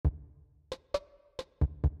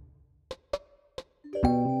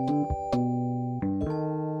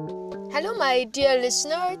Hello, my dear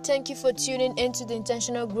listener. Thank you for tuning into the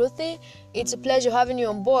Intentional Growthy. It's a pleasure having you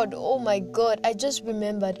on board. Oh my God, I just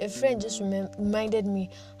remembered. A friend just reminded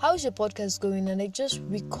me, how's your podcast going? And I just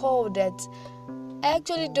recalled that I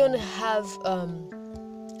actually don't have,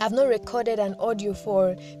 I've not recorded an audio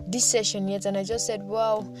for this session yet. And I just said,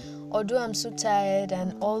 wow, although I'm so tired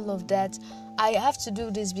and all of that, I have to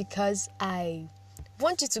do this because I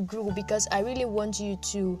want you to grow, because I really want you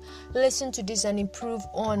to listen to this and improve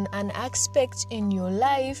on an aspect in your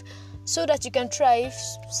life so that you can thrive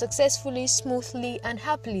successfully, smoothly, and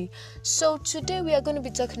happily. So today we are going to be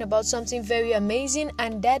talking about something very amazing,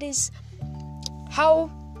 and that is how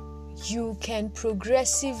you can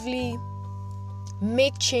progressively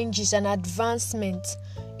make changes and advancement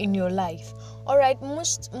in your life. Alright,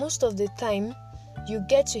 most of the time you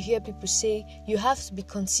get to hear people say you have to be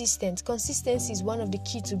consistent. Consistency is one of the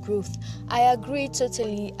key to growth. I agree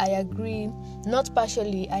totally. I agree, not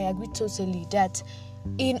partially, I agree totally that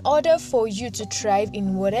in order for you to thrive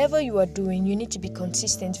in whatever you are doing, you need to be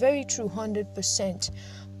consistent. Very true, 100%.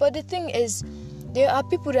 But the thing is, there are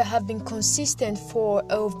people that have been consistent for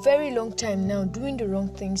a very long time now doing the wrong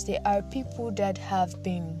things. There are people that have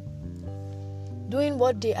been doing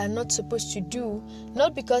what they are not supposed to do,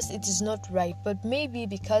 not because it is not right, but maybe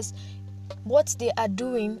because what they are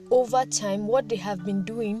doing over time, what they have been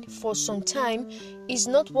doing for some time, is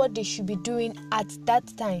not what they should be doing at that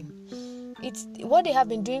time. It's what they have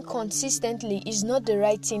been doing consistently is not the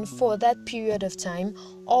right thing for that period of time,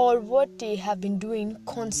 or what they have been doing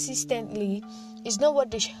consistently is not what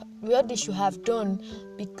they should have done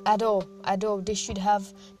at all. They should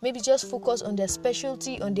have maybe just focus on their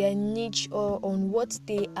specialty, on their niche, or on what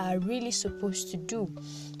they are really supposed to do.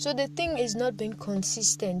 So the thing is not being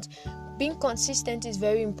consistent. Being consistent is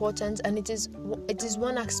very important, and it is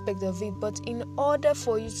one aspect of it. But in order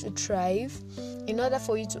for you to thrive, in order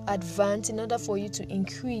for you to advance, in order for you to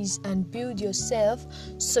increase and build yourself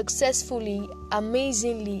successfully,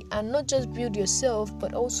 amazingly, and not just build yourself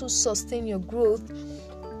but also sustain your growth,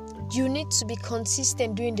 you need to be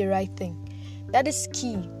consistent doing the right thing. That is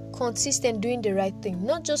key. Consistent doing the right thing.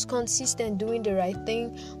 Not just consistent doing the right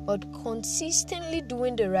thing, but consistently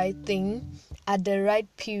doing the right thing at the right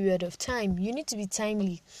period of time. You need to be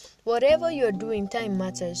timely. Whatever you're doing, time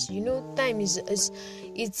matters. Time is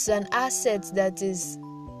it's an asset that is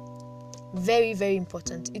very, very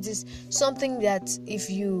important. It is something that if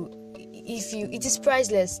you it is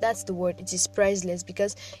priceless. That's the word. It is priceless,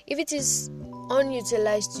 because if it is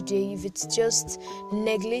unutilized today, if it's just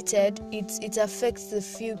neglected, it affects the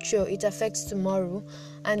future, it affects tomorrow,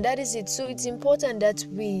 and that is it. So it's important that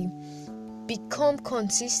we become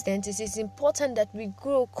consistent. It is important that we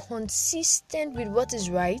grow consistent with what is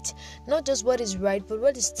right, not just what is right, but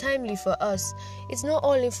what is timely for us. It's not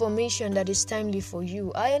all information that is timely for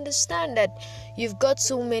you. I understand that you've got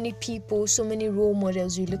so many people, so many role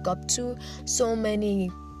models you look up to, so many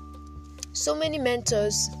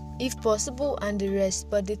mentors, if possible, and the rest.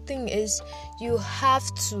 But the thing is, you have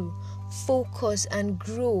to focus and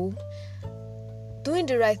grow doing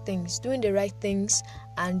the right things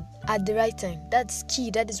and at the right time. That's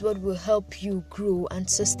key. That is what will help you grow and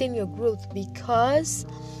sustain your growth, because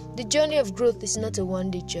the journey of growth is not a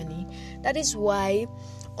one-day journey. That is why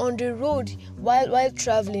on the road, while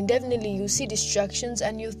traveling, definitely you see distractions,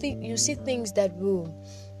 and you see things that will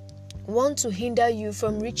want to hinder you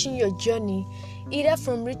from reaching your journey, either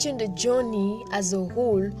from reaching the journey as a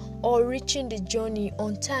whole or reaching the journey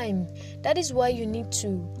on time. That is why you need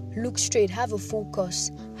to look straight, have a focus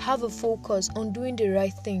on doing the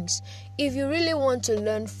right things. If you really want to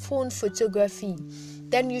learn phone photography,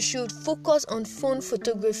 then you should focus on phone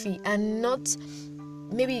photography, and not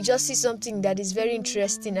maybe you just see something that is very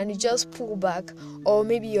interesting and you just pull back, or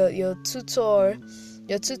maybe your tutor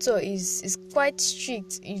is quite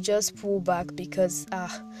strict, you just pull back because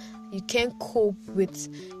you can't cope with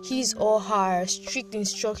his or her strict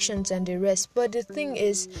instructions and the rest. But the thing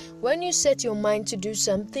is, when you set your mind to do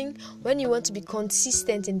something, when you want to be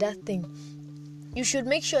consistent in that thing, you should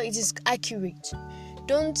make sure it is accurate.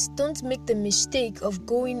 Don't make the mistake of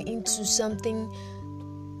going into something.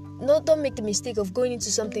 Don't make the mistake of going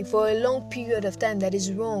into something for a long period of time that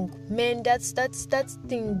is wrong. Man, that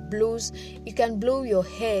thing blows. It can blow your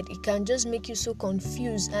head. It can just make you so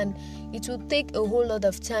confused, and it will take a whole lot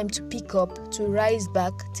of time to pick up, to rise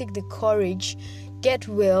back, take the courage, get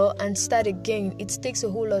well, and start again. It takes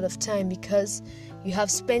a whole lot of time because you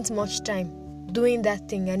have spent much time doing that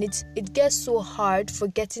thing, and it gets so hard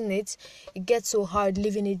forgetting it. It gets so hard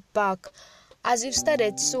leaving it back as you've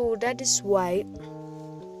started. So that is why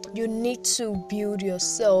you need to build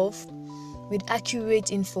yourself with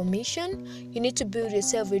accurate information. You need to build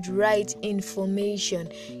yourself with right information.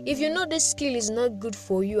 If you know this skill is not good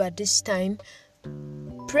for you at this time,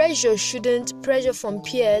 pressure from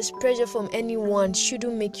peers, pressure from anyone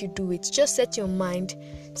shouldn't make you do it. Just set your mind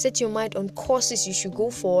on courses you should go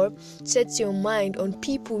for. Set your mind on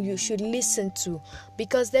people you should listen to,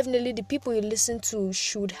 because definitely the people you listen to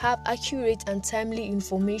should have accurate and timely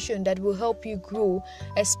information that will help you grow,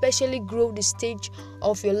 especially grow the stage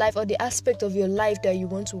of your life or the aspect of your life that you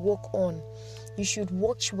want to work on. You should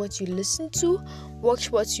watch what you listen to, watch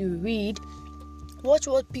what you read, watch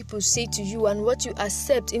what people say to you and what you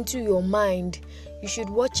accept into your mind. You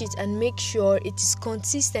should watch it and make sure it is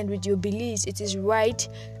consistent with your beliefs. It is right.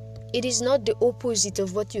 It is not the opposite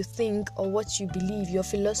of what you think or what you believe, your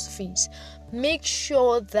philosophies. Make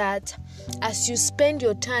sure that as you spend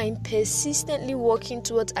your time persistently working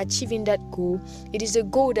towards achieving that goal, it is a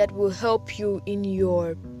goal that will help you in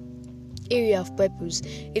your area of purpose.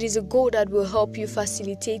 It is a goal that will help you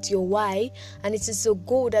facilitate your why, and it is a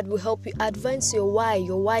goal that will help you advance your why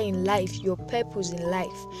in life, your purpose in life.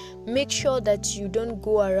 Make sure that you don't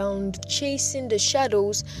go around chasing the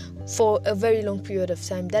shadows for a very long period of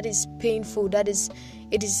time. That is painful. It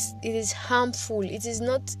is harmful. It is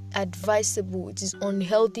not advisable. It is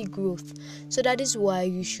unhealthy growth. So that is why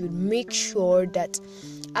you should make sure that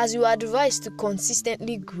as you are advised to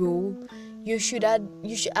consistently grow, you should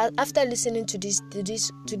after listening to this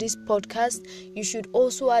podcast, you should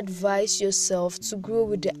also advise yourself to grow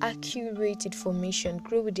with the accurate information.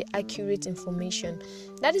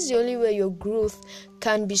 That is the only way your growth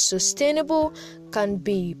can be sustainable, can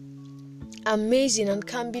be amazing, and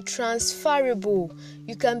can be transferable.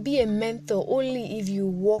 You can be a mentor only if you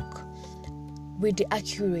work with the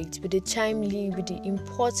accurate, with the timely, with the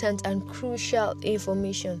important and crucial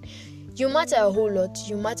information. You matter a whole lot.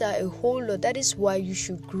 That is why you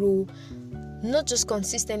should grow, not just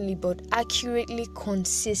consistently, but accurately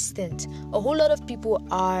consistent. A whole lot of people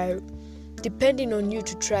are depending on you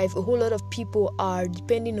to thrive. A whole lot of people are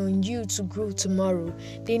depending on you to grow tomorrow.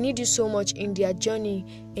 They need you so much in their journey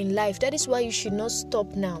in life. That is why you should not stop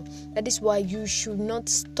now. That is why you should not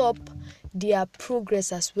stop their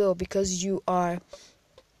progress as well, because you are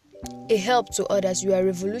a help to others. You are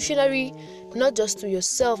revolutionary, not just to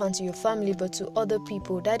yourself and to your family, but to other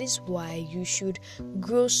people. That is why you should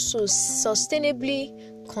grow so sustainably,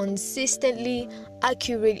 consistently,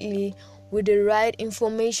 accurately, with the right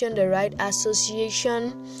information, the right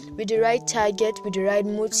association, with the right target, with the right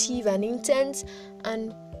motive and intent,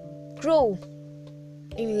 and grow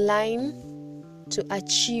in line to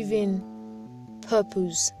achieving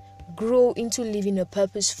purpose. Grow into living a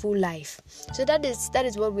purposeful life. So that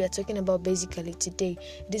is what we are talking about basically today.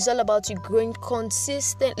 It is all about you growing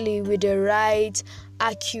consistently with the right,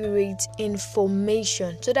 accurate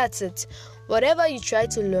information. So that's it. Whatever you try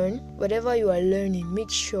to learn, whatever you are learning, make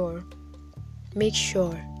sure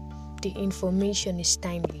the information is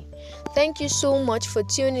timely. Thank you so much for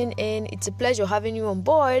tuning in. It's a pleasure having you on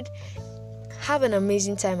board. Have an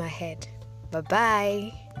amazing time ahead.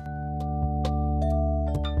 Bye-bye.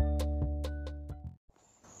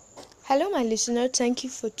 Hello, my listener. Thank you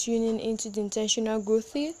for tuning into the Intentional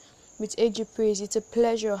Growth with AJ Praise. It's a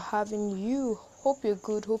pleasure having you. Hope you're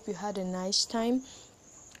good. Hope you had a nice time,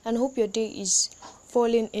 and hope your day is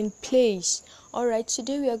falling in place. Alright,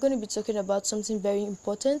 today we are going to be talking about something very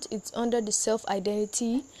important. It's under the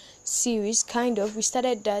self-identity series, kind of. We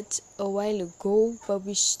started that a while ago, but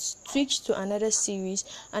we switched to another series,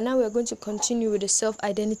 and now we are going to continue with the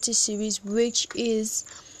self-identity series, which is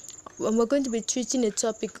we're going to be treating a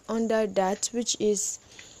topic under that, which is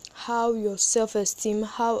how your self-esteem,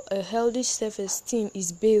 how a healthy self-esteem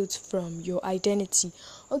is built from your identity.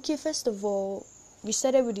 Okay, first of all, we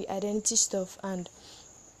started with the identity stuff, and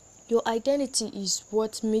your identity is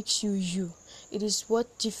what makes you you. It is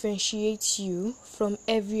what differentiates you from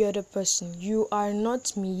every other person. You are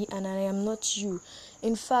not me, and I am not you.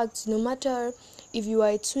 In fact, no matter if you are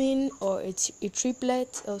a twin or a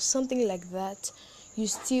triplet or something like that, you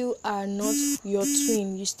still are not your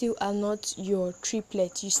twin. You still are not your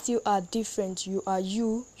triplet. You still are different. You are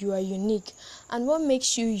you. You are unique. And what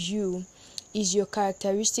makes you you is your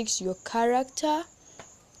characteristics, your character,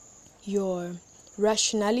 your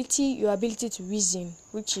rationality, your ability to reason,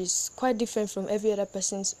 which is quite different from every other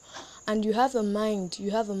person's. And you have a mind.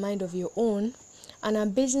 You have a mind of your own. And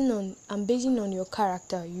I'm basing on your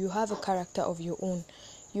character. You have a character of your own.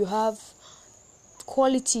 You have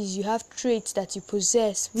qualities, you have traits that you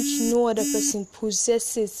possess which no other person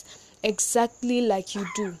possesses exactly like you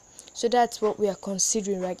do. So that's what we are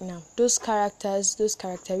considering right now. Those characters, those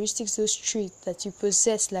characteristics, those traits that you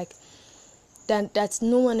possess, like that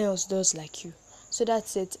no one else does like you. So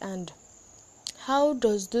that's it. And how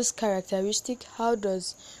does this characteristic, how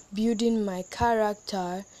does building my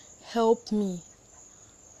character help me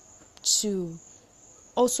to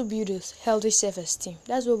also build a healthy self-esteem?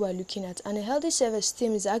 That's what we're looking at. And a healthy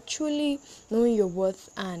self-esteem is actually knowing your worth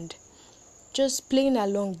and just playing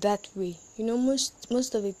along that way.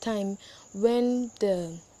 Most of the time when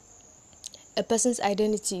a person's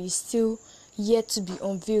identity is still yet to be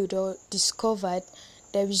unveiled or discovered,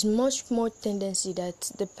 there is much more tendency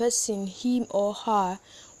that the person, him or her,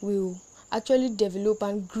 will actually develop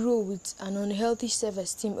and grow with an unhealthy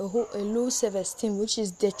self-esteem, a low self-esteem, which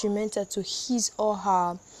is detrimental to his or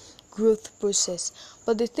her growth process.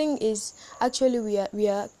 But the thing is, actually we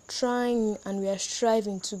are trying and we are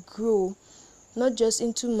striving to grow, not just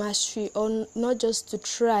into mastery or not just to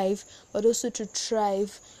thrive, but also to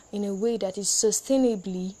thrive in a way that is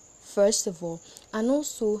sustainably, first of all, and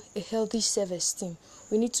also a healthy self-esteem.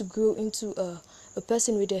 We need to grow into a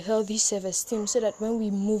person with a healthy self-esteem, so that when we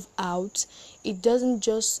move out, it doesn't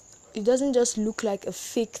just look like a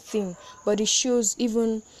fake thing, but it shows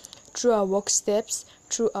even through our walk steps,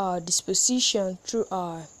 through our disposition, through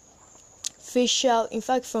our facial, in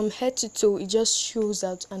fact from head to toe. It just shows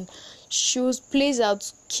out and plays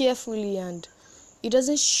out carefully, and it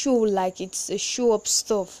doesn't show like it's a show up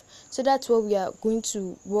stuff. So that's what we are going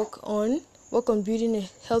to work on building a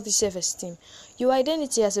healthy self-esteem. Your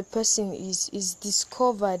identity as a person is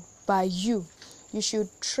discovered by you. You should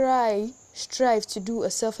strive to do a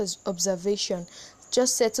self-observation.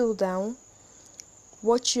 Just settle down,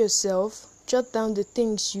 watch yourself, jot down the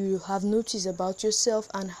things you have noticed about yourself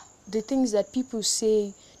and the things that people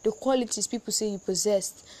say, the qualities people say you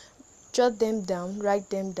possess. Jot them down, write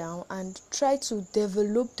them down, and try to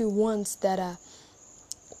develop the ones that are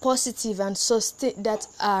positive and that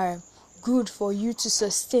are good for you to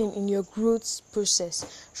sustain in your growth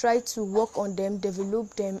process. Try to work on them, develop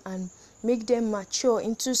them, and make them mature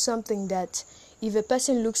into something that if a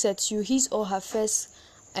person looks at you, his or her first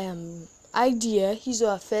idea,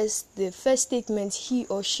 the first statement he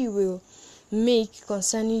or she will make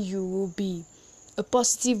concerning you will be a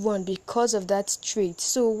positive one because of that trait.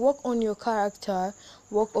 So work on your character,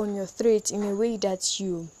 work on your traits in a way that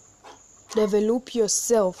you develop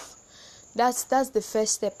yourself. That's the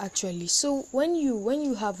first step actually. So when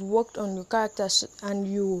you have worked on your character and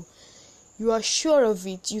you are sure of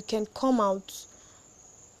it, you can come out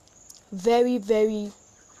very, very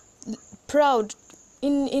proud.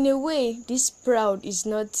 In a way, this proud is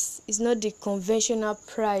not the conventional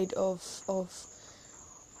pride of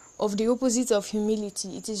the opposite of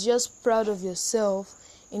humility. It is just proud of yourself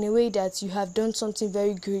in a way that you have done something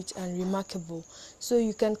very great and remarkable. So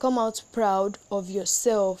you can come out proud of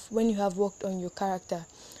yourself when you have worked on your character.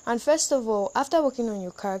 And first of all, after working on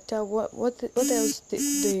your character, what else?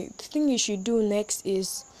 The thing you should do next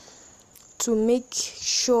is to make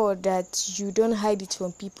sure that you don't hide it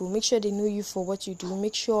from people. Make sure they know you for what you do.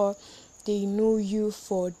 Make sure they know you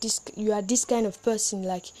for this. You are this kind of person.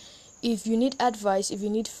 Like, if you need advice, if you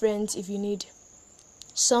need friends, if you need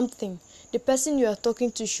something, the person you are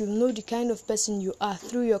talking to should know the kind of person you are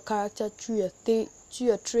through your character, through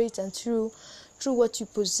your traits, and through what you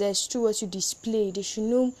possess, through what you display. They should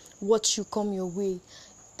know what should come your way.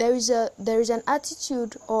 There is an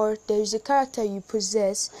attitude, or there is a character you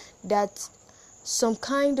possess that some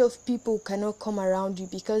kind of people cannot come around you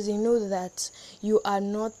because they know that you are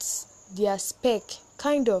not their spec,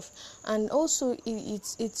 kind of. And also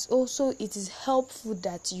it is helpful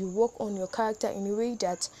that you work on your character in a way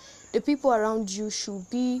that the people around you should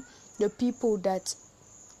be the people that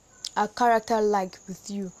are character-like with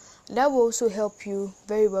you. That will also help you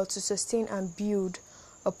very well to sustain and build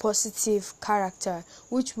a positive character,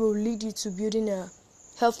 which will lead you to building a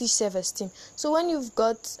healthy self-esteem. So when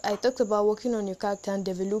I talked about working on your character and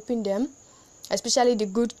developing them, especially the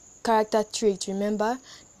good character traits, remember,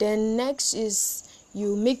 then next is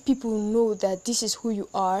you make people know that this is who you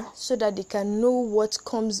are, so that they can know what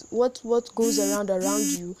goes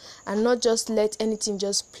around you, and not just let anything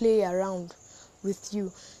just play around with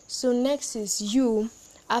you. So next is you,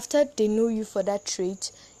 after they know you for that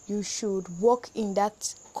trait, you should walk in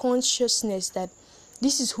that consciousness that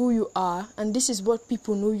this is who you are and this is what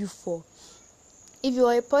people know you for. If you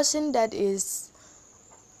are a person that is,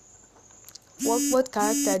 what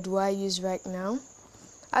character do I use right now?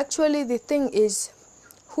 Actually, the thing is,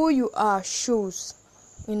 who you are shows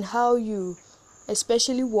in how you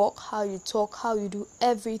especially walk, how you talk, how you do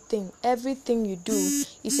everything. Everything you do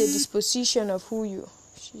is a disposition of who you.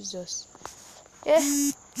 Jesus.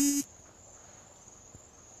 Yeah.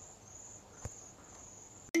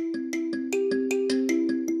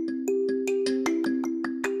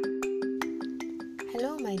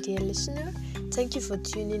 dear listener. Thank you for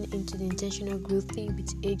tuning into the Intentional Growth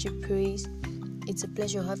with AJ Praise. It's a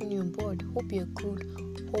pleasure having you on board. Hope you're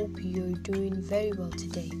good. Hope you're doing very well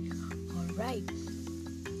today. Alright,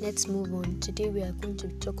 let's move on. Today we are going to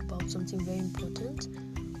talk about something very important.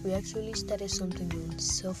 We actually started something on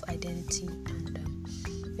self-identity, and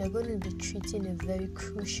we are going to be treating a very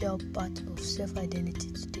crucial part of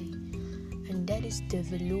self-identity today, and that is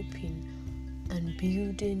developing and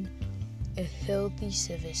building a healthy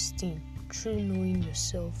self-esteem through knowing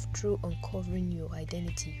yourself, through uncovering your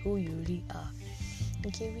identity, who you really are.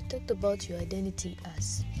 Okay, we talked about your identity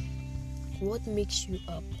as what makes you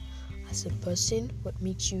up as a person, what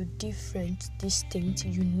makes you different, distinct,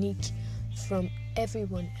 unique from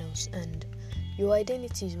everyone else, and your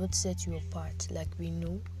identity is what sets you apart, like we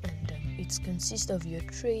know, and it consists of your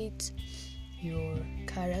traits, your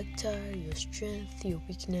character, your strength, your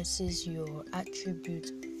weaknesses, your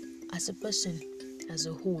attributes as a person as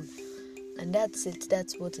a whole, and that's it.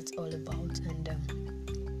 That's what it's all about. And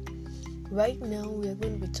right now we are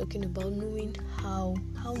going to be talking about knowing how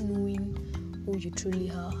knowing who you truly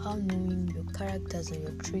are, how knowing your characters and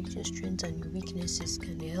your traits, your strengths and your weaknesses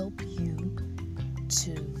can help you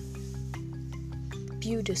to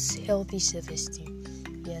build a healthy self-esteem.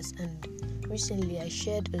 Yes, and recently I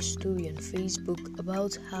shared a story on Facebook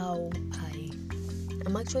about how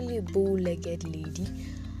I'm actually a bow-legged lady,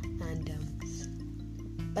 and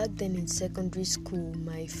back then in secondary school,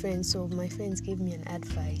 my friends gave me an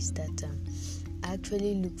advice that I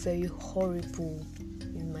actually look very horrible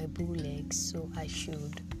with my bow legs, so I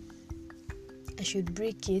should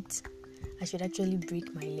break it. I should actually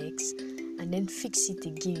break my legs and then fix it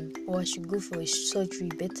again, or I should go for a surgery.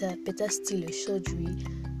 Better still a surgery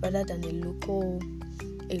rather than a local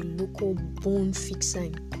bone fixer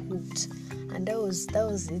in quote. And that was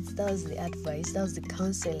it. That was the advice. That was the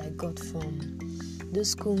counsel I got from those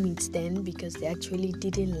schoolmates then, because they actually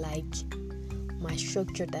didn't like my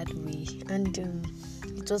structure that way. And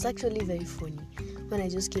it was actually very funny when I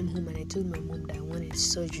just came home and I told my mom that I wanted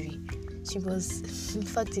surgery. It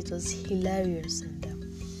was hilarious, and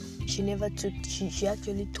she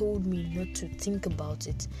actually told me not to think about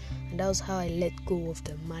it, and that was how I let go of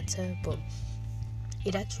the matter. But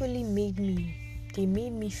it actually made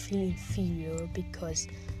me feel inferior because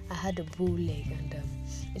I had a bow leg, and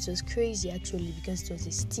it was crazy actually, because it was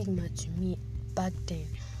a stigma to me back then,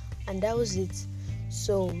 and that was it.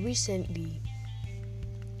 So recently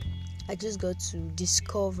I just got to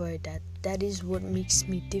discover that is what makes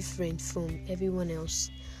me different from everyone else.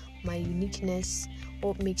 My uniqueness,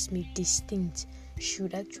 what makes me distinct,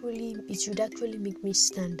 should actually make me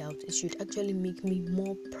stand out. It should actually make me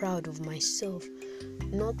more proud of myself,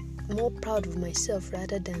 not more proud of myself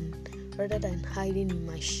rather than hiding in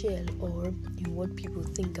my shell or in what people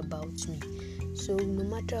think about me. So no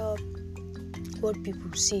matter what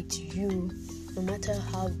people say to you, no matter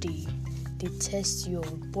how they test your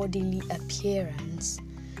bodily appearance,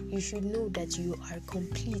 you should know that you are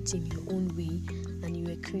complete in your own way, and you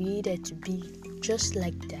were created to be just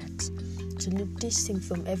like that, to look distinct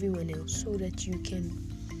from everyone else, so that you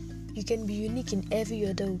can be unique in every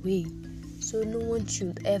other way. So no one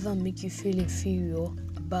should ever make you feel inferior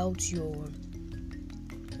about your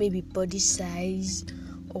maybe body size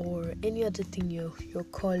or any other thing, your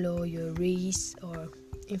color, your race, or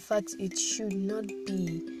in fact it should not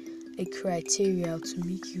be a criteria to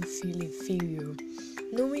make you feel inferior.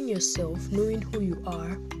 Knowing yourself, knowing who you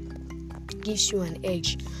are, gives you an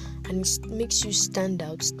edge, and it makes you stand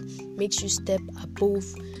out, makes you step above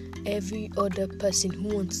every other person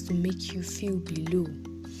who wants to make you feel below.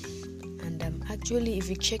 And actually, if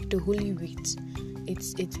you check the Holy Writ,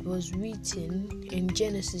 it was written in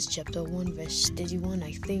Genesis chapter 1 verse 31,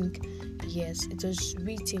 I think. Yes, it was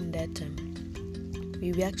written that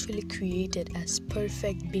we were actually created as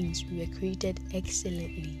perfect beings. We were created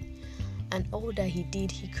excellently. And all that he did,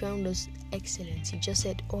 he crowned us excellent. He just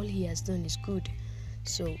said all he has done is good.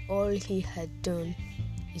 So all he had done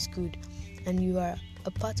is good. And you are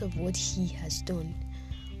a part of what he has done.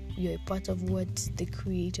 You're a part of what the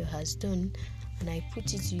Creator has done. And I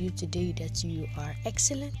put it to you today that you are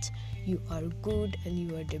excellent, you are good, and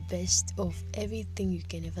you are the best of everything you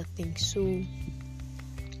can ever think. So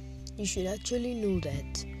you should actually know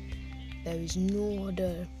that there is no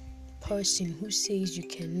other person who says you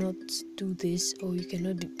cannot do this or you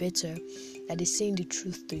cannot be better that is saying the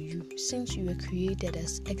truth to you. Since you were created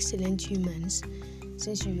as excellent humans,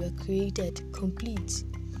 since you were created complete,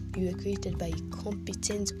 you were created by a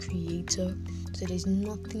competent Creator, so there's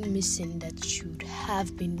nothing missing that should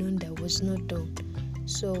have been done that was not done.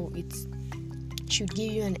 So it should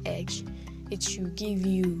give you an edge. It should give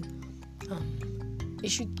you it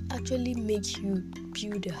should actually make you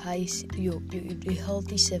build a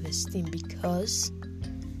healthy self-esteem, because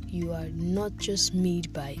you are not just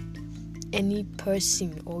made by any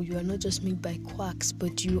person, or you are not just made by quacks,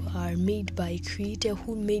 but you are made by a creator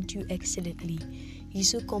who made you excellently. He's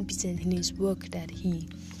so competent in his work that he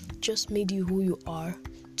just made you who you are,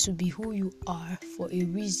 to be who you are for a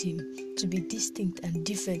reason, to be distinct and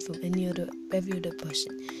different from every other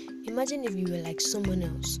person. Imagine if you were like someone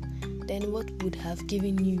else, then what would have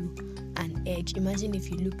given you an edge? Imagine if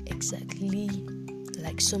you look exactly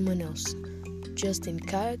like someone else, just in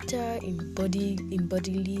character, in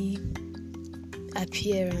bodily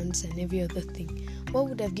appearance and every other thing. What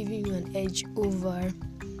would have given you an edge over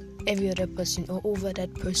every other person, or over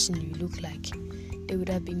that person you look like? There would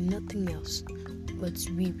have been nothing else. But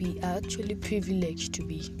we are actually privileged to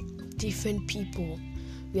be different people.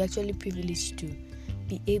 We're actually privileged to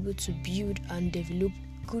be able to build and develop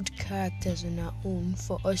good characters on our own,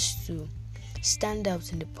 for us to stand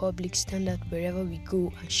out in the public, stand out wherever we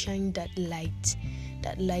go, and shine that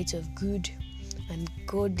light of good and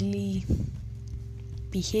godly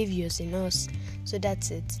behaviors in us. So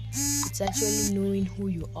that's it. It's actually knowing who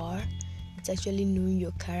you are. It's actually knowing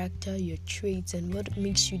your character, your traits, and what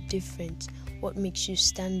makes you different, what makes you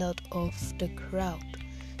stand out of the crowd.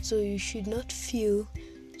 So you should not feel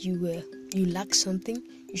you lack something.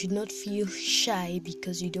 You should not feel shy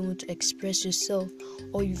because you don't want to express yourself,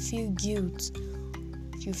 or you feel guilt,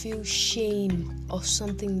 you feel shame of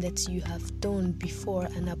something that you have done before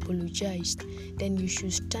and apologized. Then you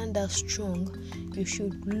should stand out strong. You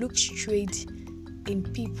should look straight in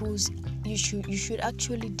people's. You should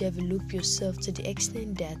actually develop yourself to the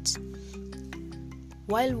extent that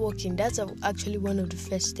while walking, that's actually one of the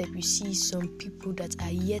first steps. You see some people that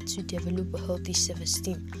are yet to develop a healthy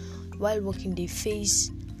self-esteem. While walking,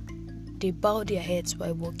 they bow their heads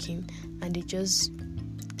while walking, and they just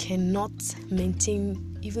cannot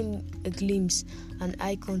maintain even a glimpse, an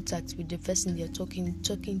eye contact with the person they're talking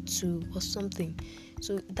to or something.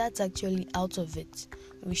 So that's actually out of it.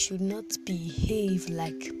 We should not behave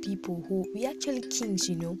like people who we actually kings.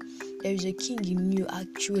 There is a king in you.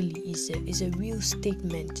 Actually, is a real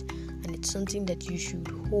statement, and it's something that you should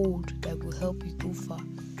hold that will help you go far.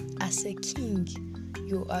 As a king,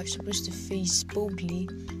 you are supposed to face boldly.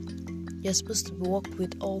 You're supposed to walk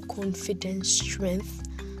with all confidence, strength,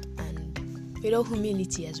 and with all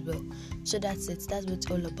humility as well. So that's it. That's what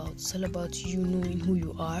it's all about. It's all about you knowing who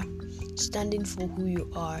you are, standing for who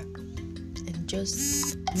you are, and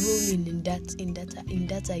just rolling in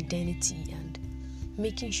that identity, and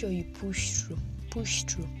making sure you push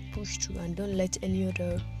through, and don't let any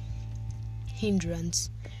other hindrance,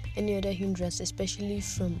 especially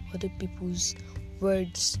from other people's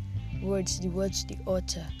words, the words they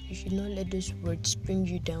utter. You should not let those words bring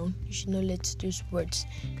you down. You should not let those words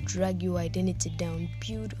drag your identity down.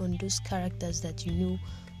 Build on those characters that you know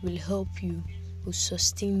will help you, will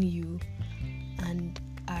sustain you, and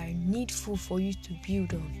are needful for you to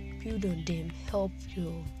build on them.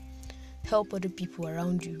 Help other people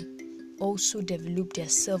around you also develop their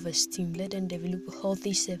self-esteem. Let them develop a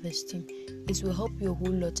healthy self-esteem. It will help you a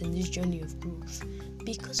whole lot in this journey of growth,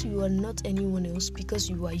 because you are not anyone else, because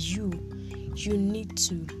you are you need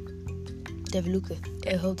to develop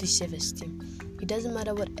a healthy self-esteem. It doesn't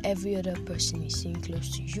matter what every other person is saying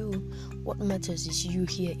close to you. What matters is you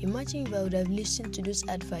here. Imagine if I would have listened to those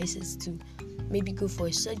advices to maybe go for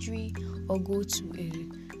a surgery or go to a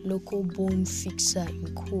local bone fixer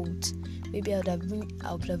in quotes. Maybe I would have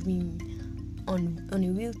been on a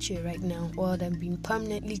wheelchair right now, or I would have been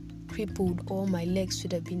permanently crippled, or my legs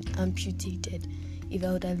would have been amputated if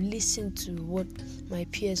I would have listened to what my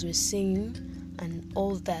peers were saying and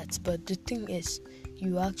all that. But the thing is,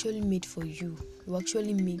 you are actually made for you. You are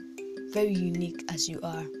actually made very unique as you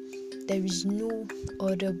are. There is no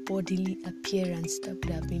other bodily appearance that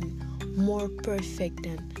would have been more perfect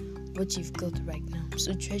than what you've got right now.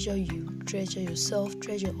 So treasure you, treasure yourself,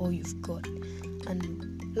 treasure all you've got,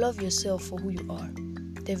 and love yourself for who you are.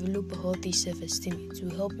 Develop a healthy self-esteem. It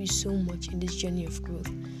will help you so much in this journey of growth.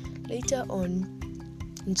 Later on,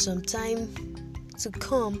 in time to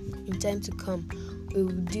come, we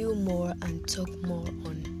will deal more and talk more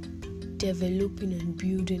on developing and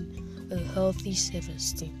building a healthy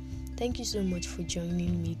self-esteem. Thank you so much for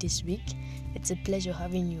joining me this week. It's a pleasure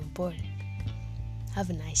having you on board. Have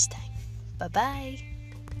a nice time. Bye-bye.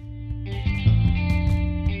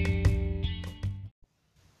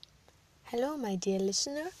 Hello, my dear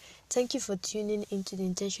listener. Thank you for tuning into the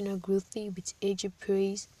Intentional Growthy with AJ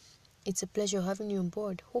Praise. It's a pleasure having you on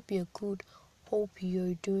board. Hope you're good. Hope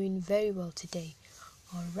you're doing very well today.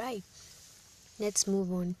 All right. Let's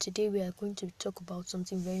move on. Today we are going to talk about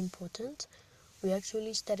something very important. We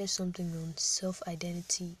actually started something on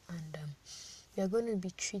self-identity, and we are going to be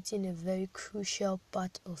treating a very crucial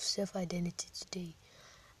part of self-identity today,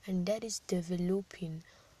 and that is developing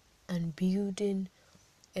and building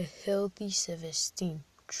a healthy self-esteem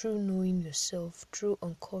through knowing yourself, through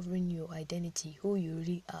uncovering your identity, who you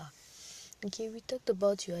really are. Okay, we talked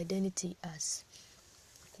about your identity as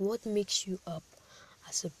what makes you up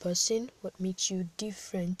as a person, what makes you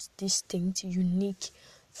different, distinct, unique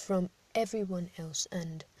from everyone else,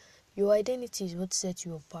 and your identity is what sets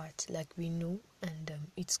you apart, like we know, and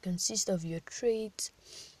it consists of your traits,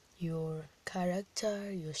 your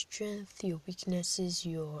character, your strength, your weaknesses,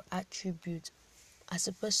 your attributes as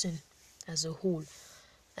a person as a whole,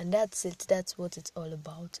 and that's it. That's what it's all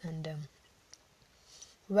about. And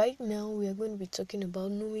right now we are going to be talking about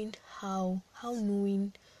knowing how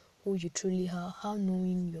knowing who you truly are, how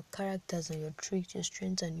knowing your characters and your traits, your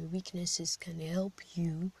strengths and your weaknesses can help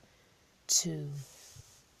you to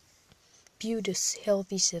build a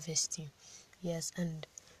healthy self-esteem. Yes, and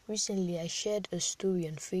recently I shared a story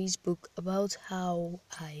on Facebook about how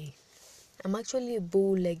I'm actually a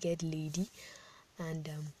bow-legged lady, and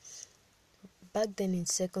back then in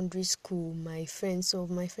secondary school, some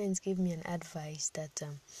of my friends gave me an advice that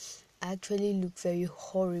I actually look very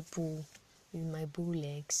horrible with my bow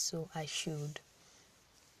legs, so I should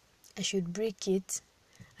break it.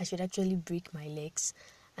 I should actually break my legs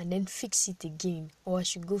and then fix it again, or I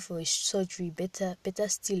should go for a surgery. Better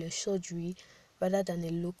still, a surgery rather than a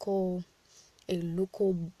local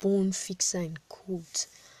bone fixer in quote.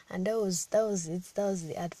 And that was it. That was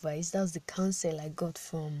the advice. That was the counsel I got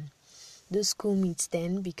from those schoolmates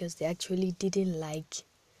then, because they actually didn't like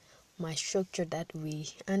my structure that way.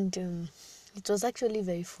 And it was actually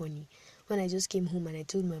very funny when I just came home and I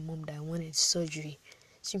told my mom that I wanted surgery.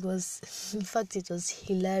 She was, in fact, it was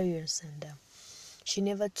hilarious, and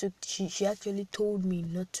she actually told me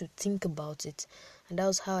not to think about it, and that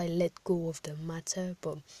was how I let go of the matter.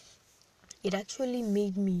 But it actually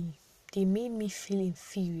made me feel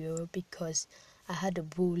inferior because I had a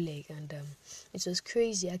bow leg, and it was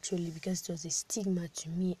crazy actually, because it was a stigma to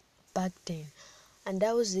me back then, and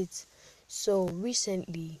that was it. So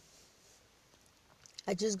recently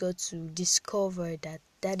I just got to discover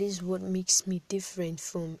that is what makes me different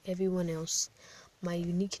from everyone else. My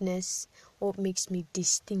uniqueness, what makes me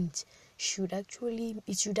distinct, should actually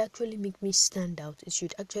make me stand out. It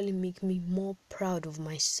should actually make me more proud of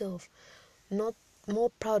myself, not more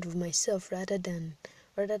proud of myself rather than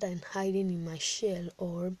hiding in my shell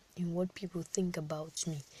or in what people think about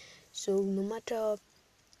me. So no matter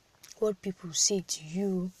what people say to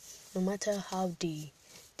you, no matter how they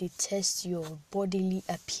test your bodily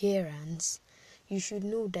appearance, you should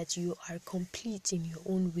know that you are complete in your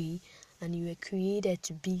own way, and you were created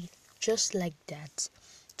to be just like that,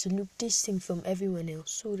 to look distinct from everyone else,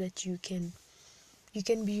 so that you can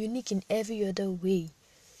be unique in every other way.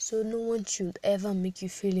 So no one should ever make you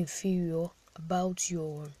feel inferior about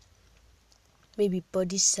your maybe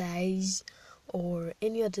body size or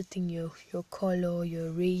any other thing, your color, your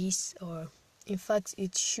race, or in fact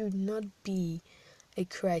it should not be a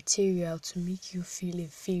criteria to make you feel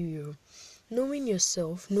inferior. Knowing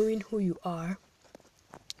yourself, knowing who you are,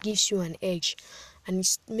 gives you an edge, and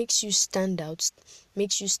it makes you stand out,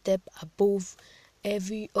 makes you step above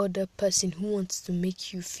every other person who wants to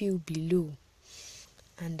make you feel below.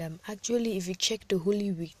 And actually, if you check the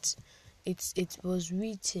Holy Writ, it was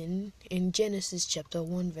written in Genesis chapter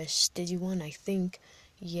 1 verse 31, I think.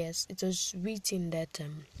 Yes, it was written that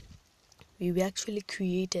we were actually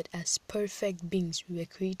created as perfect beings. We were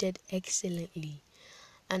created excellently,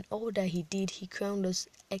 and all that he did, he crowned us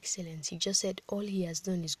excellence. He just said all he has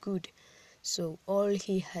done is good. So all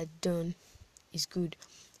he had done is good,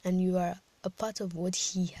 and you are a part of what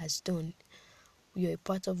he has done. You're a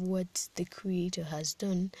part of what the Creator has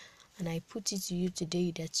done, and I put it to you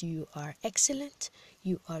today that you are excellent,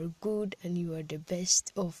 you are good, and you are the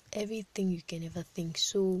best of everything you can ever think.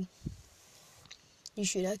 So you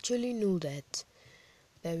should actually know that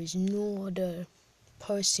there is no other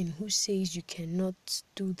person who says you cannot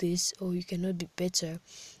do this or you cannot be better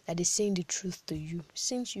that is saying the truth to you.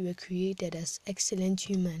 Since you were created as excellent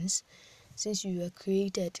humans, since you were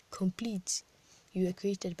created complete, you were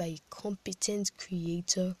created by a competent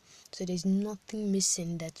creator, so there's nothing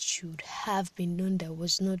missing that should have been done that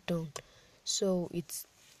was not done. So it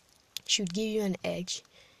should give you an edge.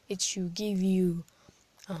 It should give you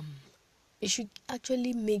it should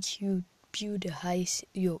actually make you build a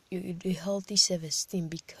healthy self-esteem,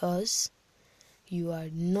 because you are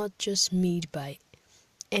not just made by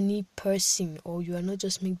any person, or you are not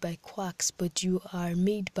just made by quacks, but you are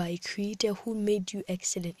made by a creator who made you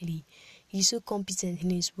excellently. He's so competent in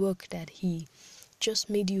his work that he just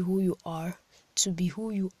made you who you are, to be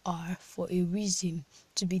who you are for a reason,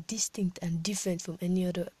 to be distinct and different from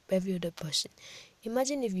every other person.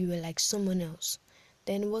 Imagine if you were like someone else,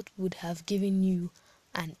 then what would have given you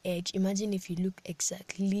an edge? Imagine if you look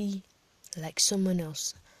exactly like someone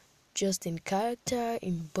else, just in character,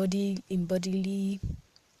 in bodily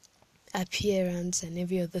appearance and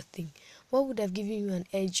every other thing. What would have given you an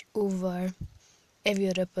edge over every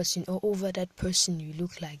other person, or over that person you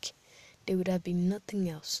look like? There would have been nothing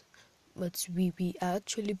else. But we are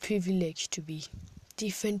actually privileged to be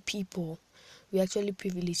different people. We're actually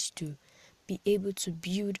privileged to be able to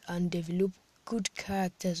build and develop good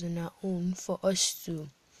characters on our own, for us to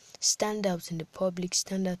stand out in the public,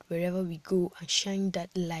 stand out wherever we go, and shine that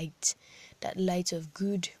light of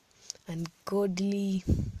good and godly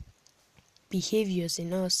behaviors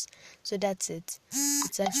in us. So that's it.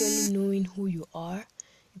 It's actually knowing who you are.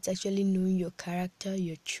 It's actually knowing your character,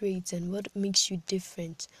 your traits, and what makes you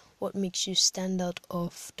different, what makes you stand out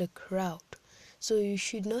of the crowd. So you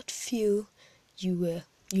should not feel you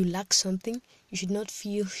lack something. You should not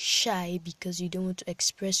feel shy because you don't want to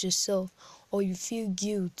express yourself, or you feel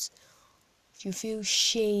guilt, you feel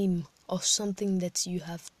shame of something that you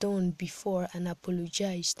have done before and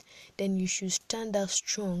apologized. Then you should stand out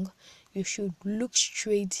strong. You should look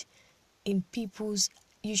straight in people's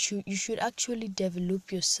you should actually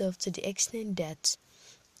develop yourself to the extent that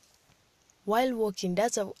while walking,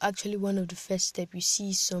 that's actually one of the first steps. You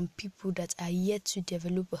see some people that are yet to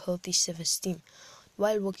develop a healthy self-esteem.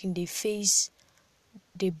 While walking,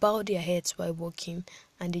 they bow their heads while walking,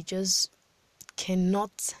 and they just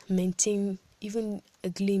cannot maintain even a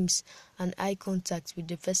glimpse, an eye contact with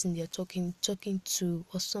the person they're talking to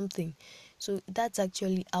or something. So that's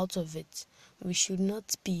actually out of it. We should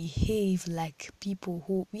not behave like people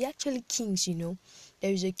who we actually kings.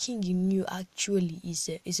 There is a king in you. Actually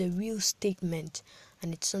is a real statement,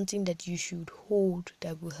 and it's something that you should hold,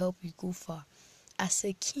 that will help you go far. As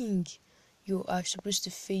a king, you are supposed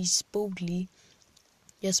to face boldly.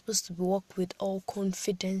 You're supposed to walk with all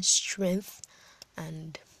confidence, strength,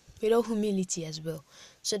 and with all humility as well.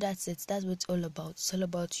 So that's it. That's what it's all about. It's all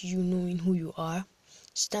about you knowing who you are,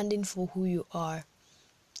 standing for who you are,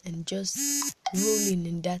 and just rolling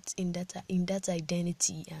in that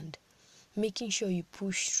identity, and making sure you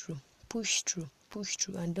push through,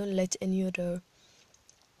 and don't let any other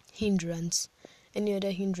hindrance,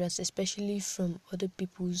 especially from other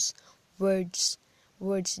people's words,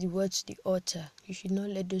 the words they utter. You should not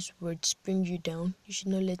let those words bring you down. You should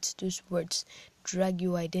not let those words drag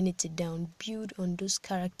your identity down. Build on those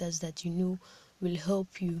characters that you know will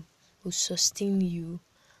help you, will sustain you,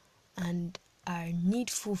 and are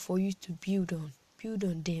needful for you to build on. Build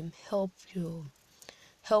on them.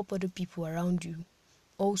 Help other people around you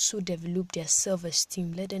also develop their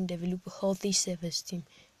self-esteem. Let them develop a healthy self-esteem.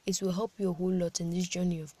 It will help you a whole lot in this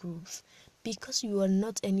journey of growth. Because you are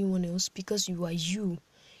not anyone else, because you are you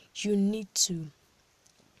need to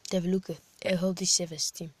develop a healthy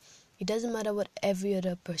self-esteem. It doesn't matter what every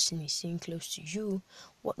other person is saying close to you.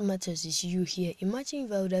 What matters is you here. Imagine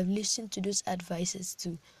if I would have listened to those advices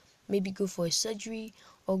to maybe go for a surgery,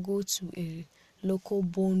 or go to a local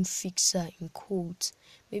bone fixer in quotes.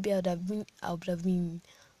 Maybe I would have been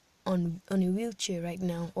on a wheelchair right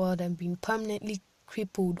now, or I would have been permanently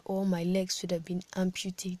crippled. All my legs would have been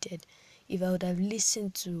amputated if I would have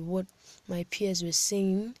listened to what my peers were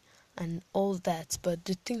saying and all that. But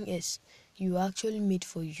the thing is, you are actually made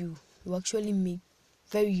for you. You are actually made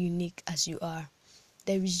very unique as you are.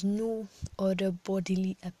 There is no other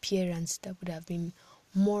bodily appearance that would have been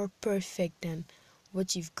more perfect than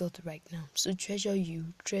what you've got right now. So treasure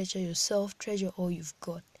you, treasure yourself, treasure all you've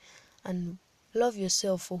got, and love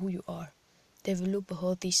yourself for who you are. Develop a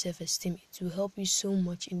healthy self-esteem. It will help you so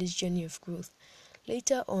much in this journey of growth.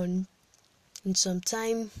 Later on, in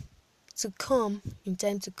time to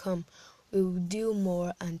come, we will deal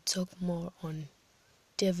more and talk more on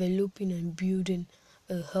developing and building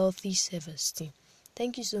a healthy self-esteem.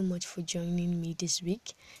 Thank you so much for joining me this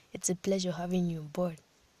week. It's a pleasure having you on board.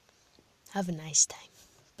 Have a nice time.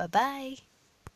 Bye-bye.